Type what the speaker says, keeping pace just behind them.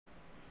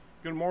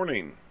Good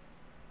morning.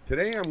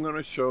 Today I'm going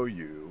to show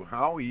you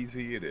how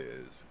easy it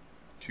is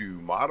to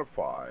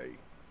modify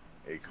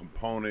a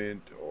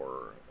component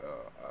or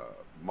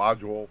a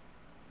module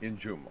in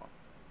Joomla.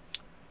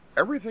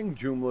 Everything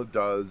Joomla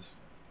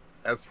does,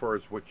 as far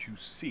as what you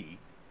see,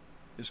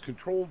 is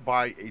controlled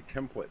by a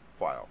template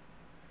file.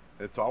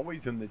 It's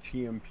always in the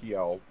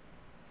TMPL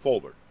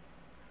folder.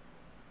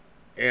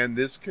 And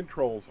this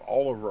controls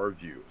all of our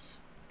views.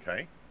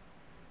 Okay?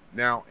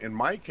 Now, in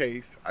my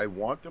case, I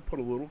want to put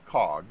a little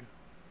cog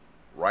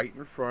right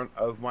in front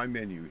of my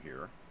menu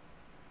here.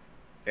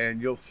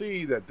 And you'll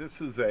see that this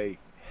is a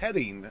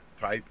heading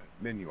type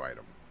menu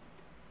item.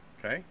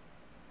 Okay?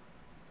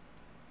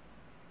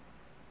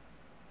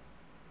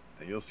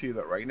 And you'll see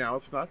that right now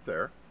it's not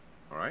there.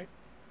 All right?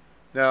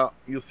 Now,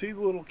 you'll see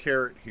the little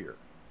caret here.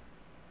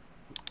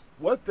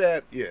 What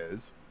that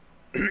is,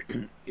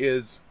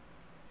 is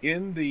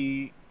in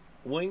the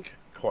link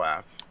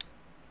class,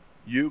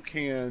 you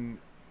can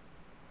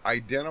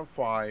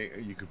identify,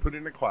 you can put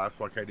in a class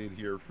like I did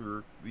here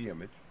for the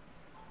image,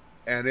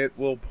 and it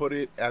will put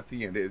it at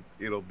the end.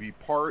 It'll be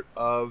part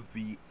of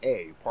the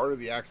part of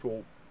the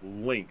actual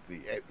link,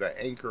 the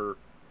anchor,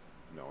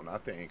 no,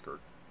 not the anchor,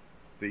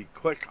 the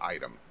click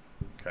item.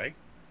 Okay.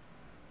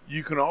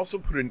 You can also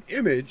put an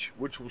image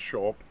which will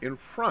show up in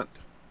front.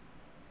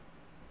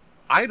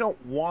 I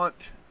don't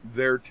want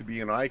there to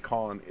be an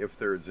icon if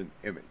there's an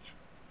image.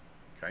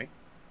 Okay.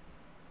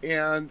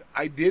 And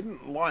I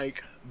didn't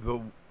like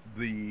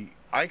the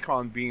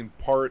icon being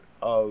part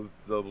of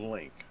the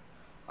link.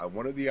 I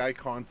wanted the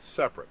icon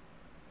separate.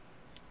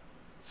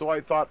 So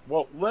I thought,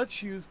 well,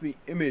 let's use the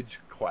image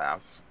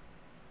class.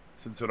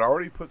 Since it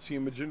already puts the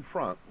image in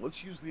front,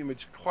 let's use the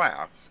image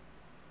class,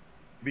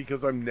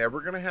 because I'm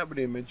never going to have an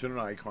image and an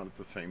icon at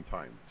the same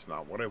time. It's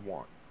not what I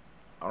want.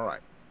 All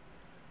right.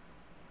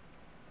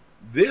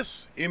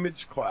 This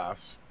image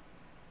class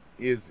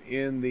is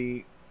in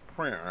the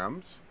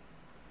params,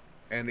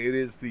 and it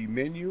is the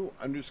menu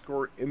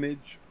underscore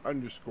image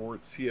underscore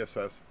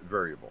CSS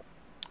variable.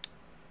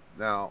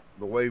 Now,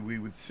 the way we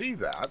would see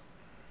that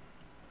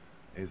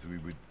is we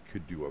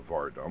could do a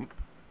var dump.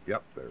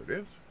 Yep, there it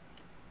is.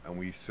 And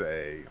we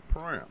say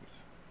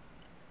params.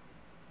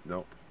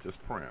 Nope, just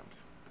params.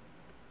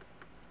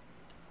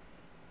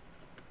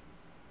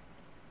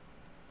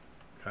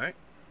 Okay.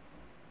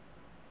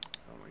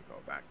 And we go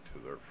back to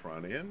the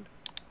front end,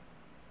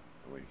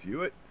 and we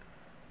view it.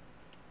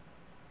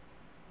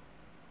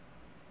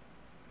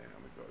 And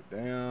we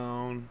go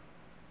down.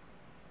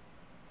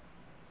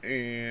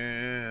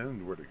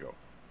 And where'd it go?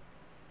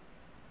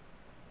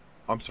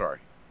 I'm sorry.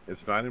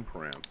 It's not in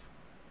params.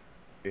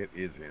 It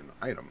is in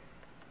item.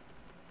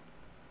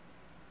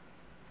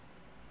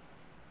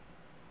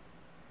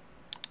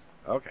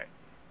 Okay.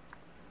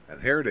 And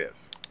here it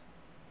is.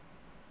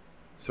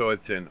 So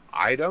it's in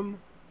item,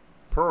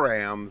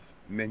 params,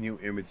 menu,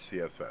 image,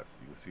 CSS.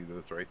 You can see that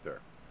it's right there.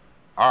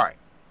 All right.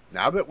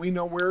 Now that we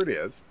know where it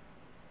is,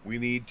 we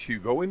need to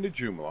go into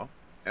Joomla,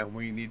 and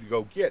we need to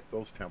go get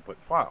those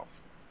template files.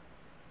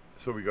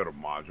 So we go to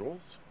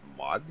modules,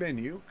 mod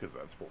menu, because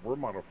that's what we're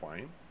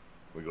modifying.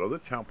 We go to the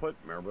template.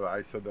 Remember that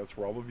I said that's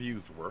where all the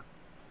views were.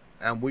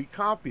 And we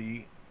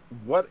copy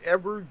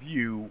whatever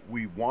view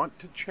we want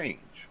to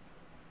change.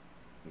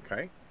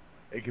 Okay?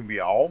 It can be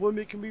all of them.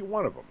 It can be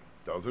one of them.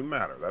 Doesn't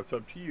matter. That's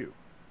up to you.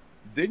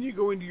 Then you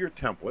go into your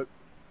template.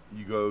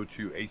 You go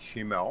to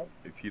HTML.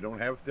 If you don't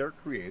have it there,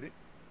 create it.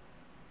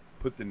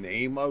 Put the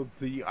name of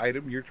the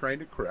item you're trying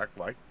to correct,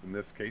 like in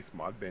this case,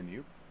 mod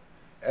menu.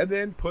 And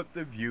then put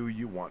the view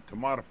you want to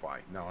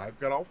modify. Now, I've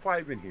got all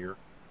 5 in here,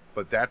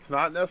 but that's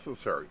not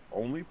necessary.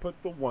 Only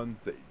put the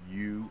ones that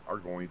you are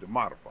going to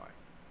modify.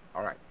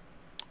 All right.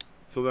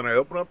 So then I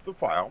open up the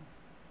file,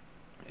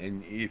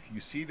 and if you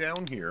see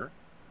down here,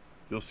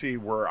 you'll see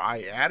where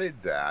I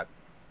added that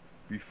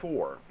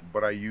before,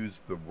 but I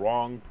used the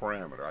wrong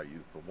parameter. I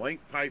used the link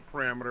type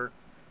parameter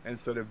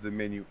instead of the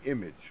menu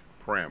image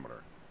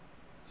parameter.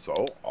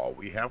 So all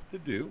we have to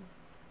do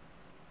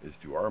is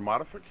do our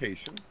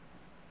modification.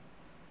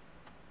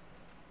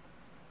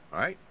 All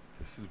right,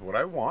 this is what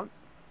I want.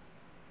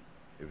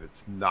 If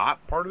it's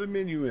not part of the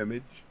menu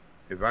image,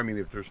 if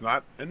there's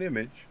not an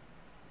image,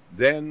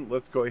 then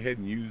let's go ahead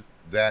and use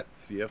that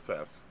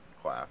CSS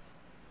class.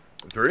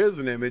 If there is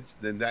an image,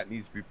 then that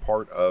needs to be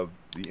part of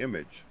the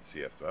image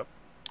CSS.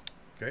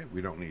 Okay,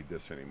 we don't need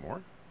this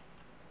anymore.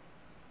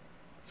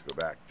 Let's go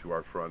back to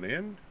our front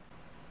end.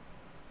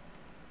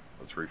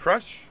 Let's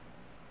refresh.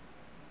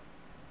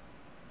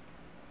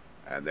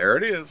 And there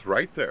it is,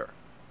 right there.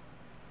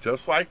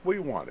 Just like we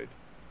wanted.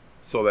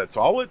 So that's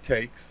all it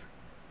takes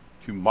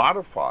to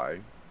modify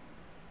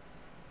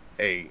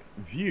a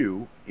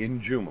view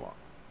in Joomla.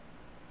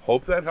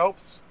 Hope that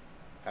helps.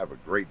 Have a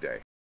great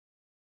day.